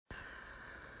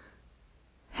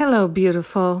Hello,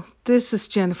 beautiful. This is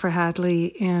Jennifer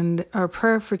Hadley, and our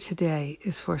prayer for today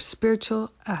is for spiritual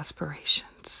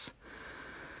aspirations.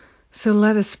 So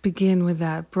let us begin with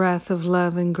that breath of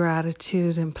love and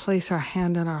gratitude and place our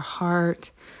hand on our heart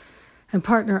and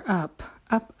partner up.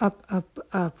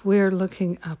 Up. We are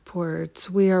looking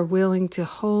upwards. We are willing to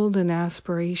hold an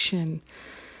aspiration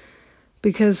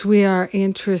because we are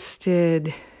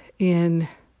interested in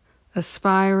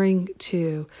aspiring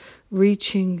to,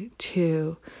 reaching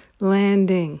to,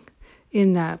 landing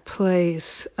in that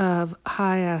place of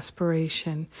high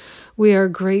aspiration. We are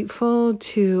grateful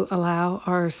to allow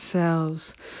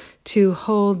ourselves to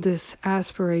hold this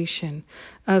aspiration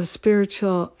of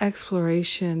spiritual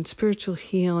exploration, spiritual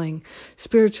healing,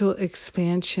 spiritual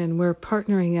expansion. We're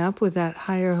partnering up with that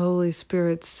higher Holy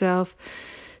Spirit self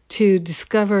to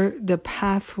discover the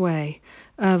pathway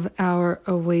of our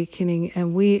awakening,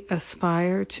 and we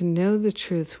aspire to know the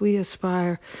truth. We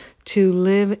aspire to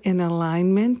live in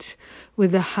alignment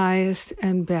with the highest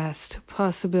and best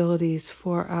possibilities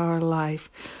for our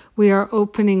life. We are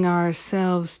opening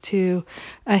ourselves to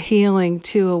a healing,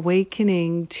 to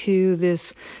awakening, to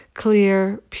this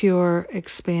clear, pure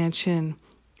expansion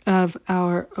of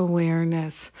our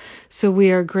awareness. So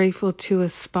we are grateful to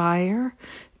aspire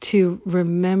to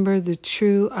remember the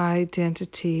true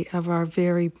identity of our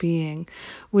very being.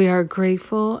 We are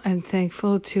grateful and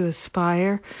thankful to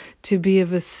aspire to be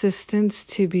of assistance,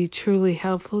 to be truly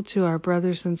helpful to our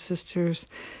brothers and sisters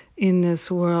in this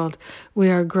world.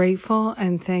 We are grateful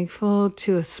and thankful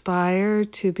to aspire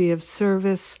to be of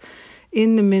service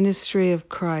in the ministry of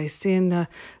Christ, in the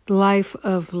life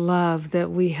of love that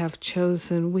we have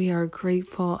chosen. We are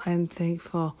grateful and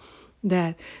thankful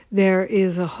that there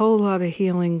is a whole lot of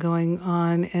healing going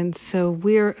on, and so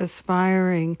we're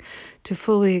aspiring to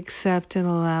fully accept and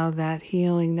allow that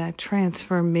healing, that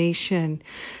transformation,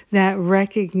 that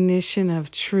recognition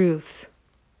of truth.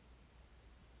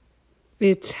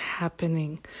 It's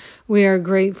happening. We are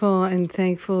grateful and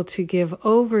thankful to give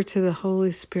over to the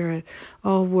Holy Spirit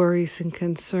all worries and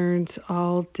concerns,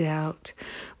 all doubt.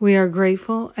 We are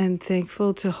grateful and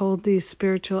thankful to hold these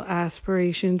spiritual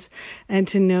aspirations and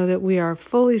to know that we are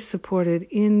fully supported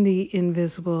in the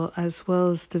invisible as well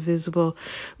as the visible.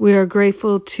 We are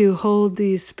grateful to hold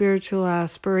these spiritual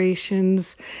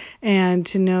aspirations and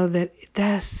to know that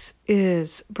this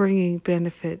is bringing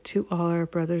benefit to all our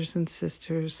brothers and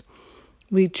sisters.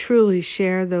 We truly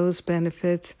share those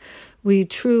benefits. We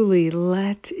truly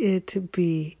let it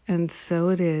be, and so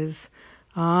it is.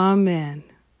 Amen.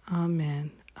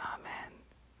 Amen. Amen.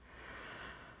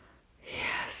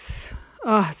 Yes.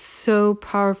 Oh, it's so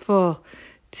powerful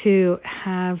to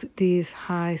have these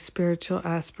high spiritual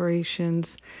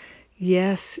aspirations.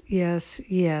 Yes.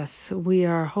 We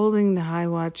are holding the high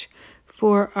watch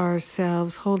for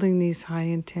ourselves, holding these high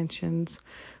intentions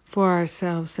for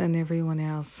ourselves and everyone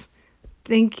else.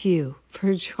 Thank you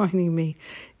for joining me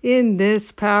in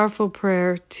this powerful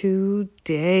prayer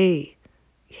today.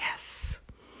 Yes.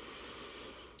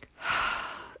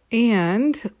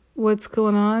 And what's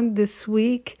going on this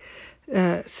week?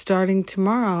 Starting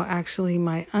tomorrow, actually,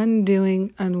 my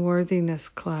Undoing Unworthiness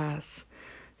class.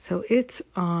 So it's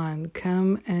on.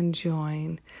 Come and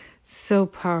join. So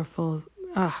powerful.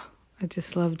 I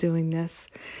just love doing this.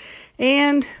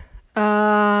 And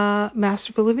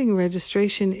Masterful Living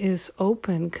registration is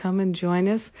open. Come and join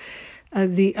us.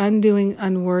 The Undoing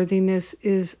Unworthiness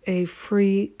is a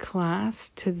free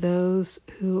class to those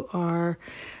who are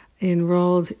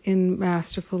enrolled in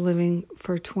Masterful Living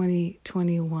for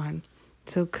 2021.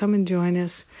 So come and join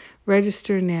us.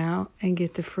 Register now and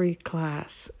get the free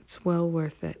class. It's well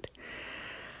worth it.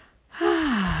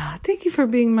 Thank you for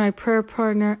being my prayer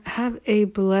partner. Have a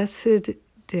blessed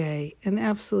day, an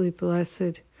absolutely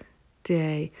blessed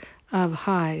day of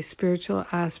high spiritual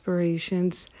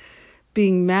aspirations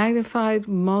being magnified,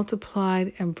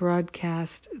 multiplied, and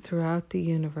broadcast throughout the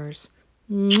universe.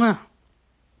 Mwah!